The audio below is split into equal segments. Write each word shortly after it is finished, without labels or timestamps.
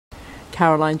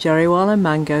Caroline Jariwala,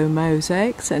 Mango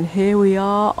Mosaics, and here we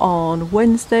are on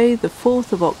Wednesday the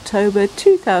 4th of October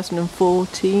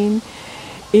 2014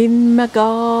 in my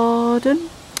garden,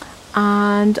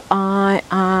 and I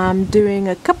am doing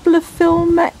a couple of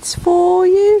filmettes for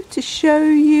you to show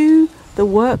you the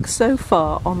work so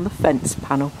far on the fence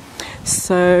panel.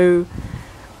 So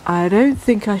I don't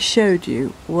think I showed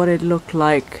you what it looked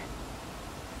like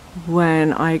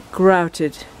when I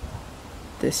grouted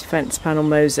this fence panel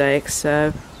mosaic,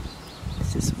 so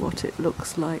this is what it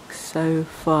looks like so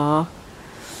far.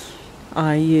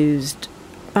 I used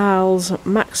BAL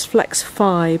Max Flex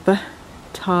Fibre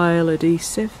tile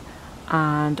adhesive,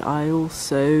 and I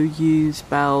also used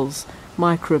BAL's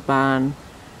Microban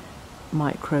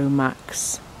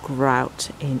Micromax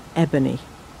grout in Ebony.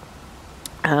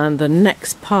 And the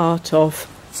next part of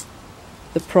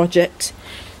the project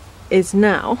is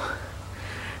now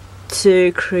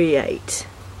to create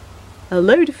a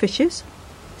load of fishes,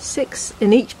 6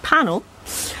 in each panel.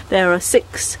 There are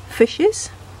 6 fishes,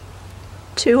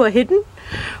 2 are hidden,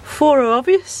 4 are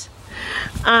obvious,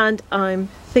 and I'm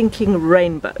thinking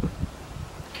rainbow.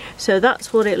 So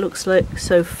that's what it looks like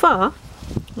so far,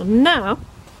 and now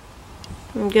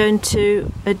I'm going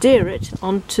to adhere it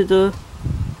onto the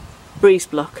breeze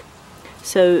block.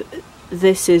 So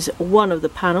this is one of the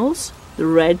panels, the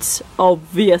reds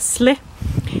obviously,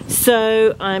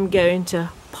 so I'm going to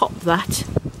pop that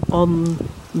on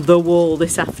the wall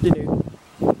this afternoon.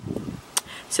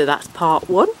 So that's part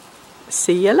 1.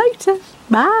 See you later,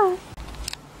 bye.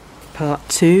 Part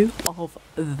 2 of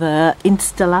the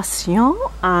installation,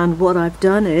 and what I've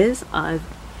done is I've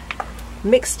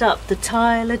mixed up the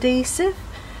tile adhesive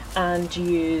and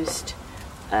used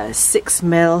a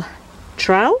 6mm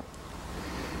trowel,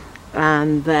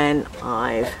 and then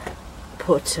I've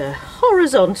put a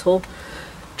horizontal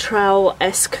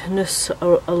trowel-esqueness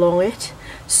along it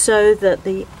so that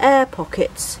the air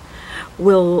pockets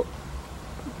will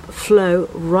flow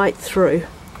right through.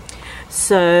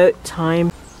 So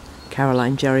time.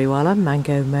 Caroline Jariwala,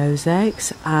 Mango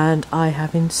Mosaics, and I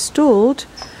have installed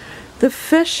the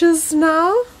fishes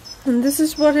now, and this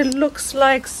is what it looks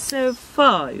like so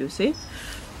far. You see,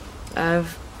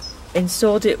 I've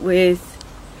installed it with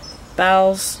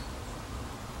BAL's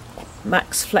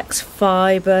Max Flex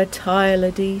Fibre tile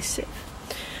adhesive,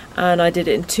 and I did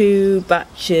it in 2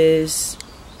 batches,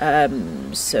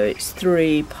 so it's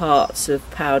 3 parts of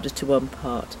powder to 1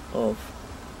 part of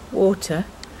water,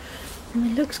 and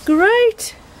it looks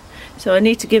great. So I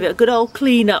need to give it a good old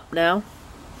clean up now,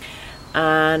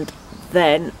 and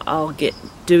then I'll get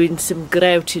doing some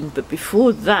grouting, but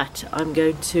before that I'm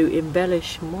going to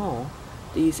embellish more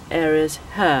these areas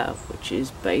here, which is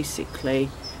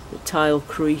basically the tile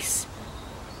crease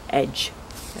edge.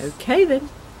 Okay then.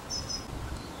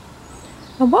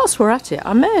 And whilst we're at it,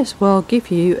 I may as well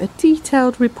give you a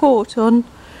detailed report on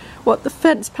what the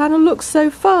fence panel looks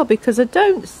so far, because I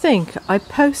don't think I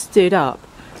posted up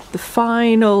the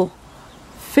final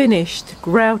finished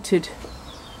grouted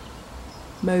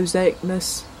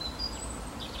mosaicness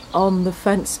on the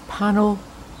fence panel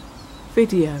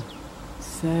video.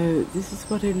 So this is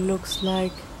what it looks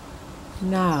like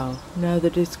now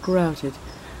that it's grouted.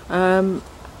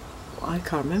 I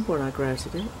can't remember when I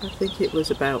grouted it. I think it was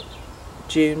about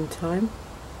June time.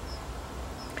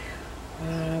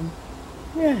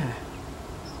 Yeah,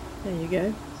 there you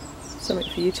go. Something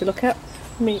for you to look at.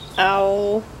 Me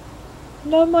owl.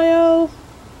 Love my owl.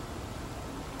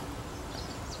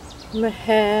 My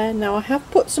hair. Now I have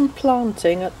put some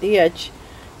planting at the edge.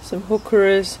 Some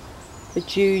hookeras, the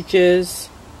jujers,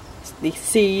 the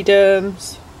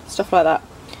sedums, stuff like that.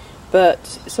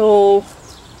 But it's all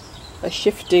a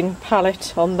shifting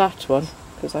palette on that one,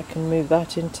 because I can move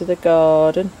that into the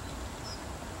garden.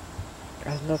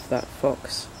 I love that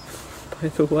fox, by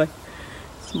the way.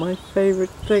 It's my favourite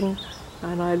thing.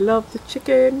 And I love the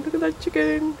chicken. Look at that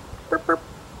chicken. Burp, burp.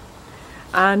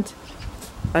 And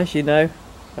as you know,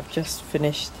 I've just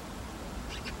finished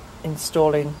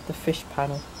installing the fish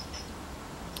panel.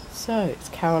 So it's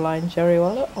Caroline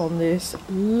Jariwala on this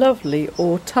lovely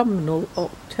autumnal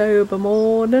October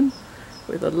morning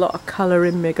with a lot of colour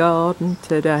in my garden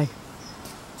today.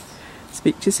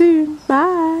 Speak to you soon.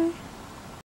 Bye.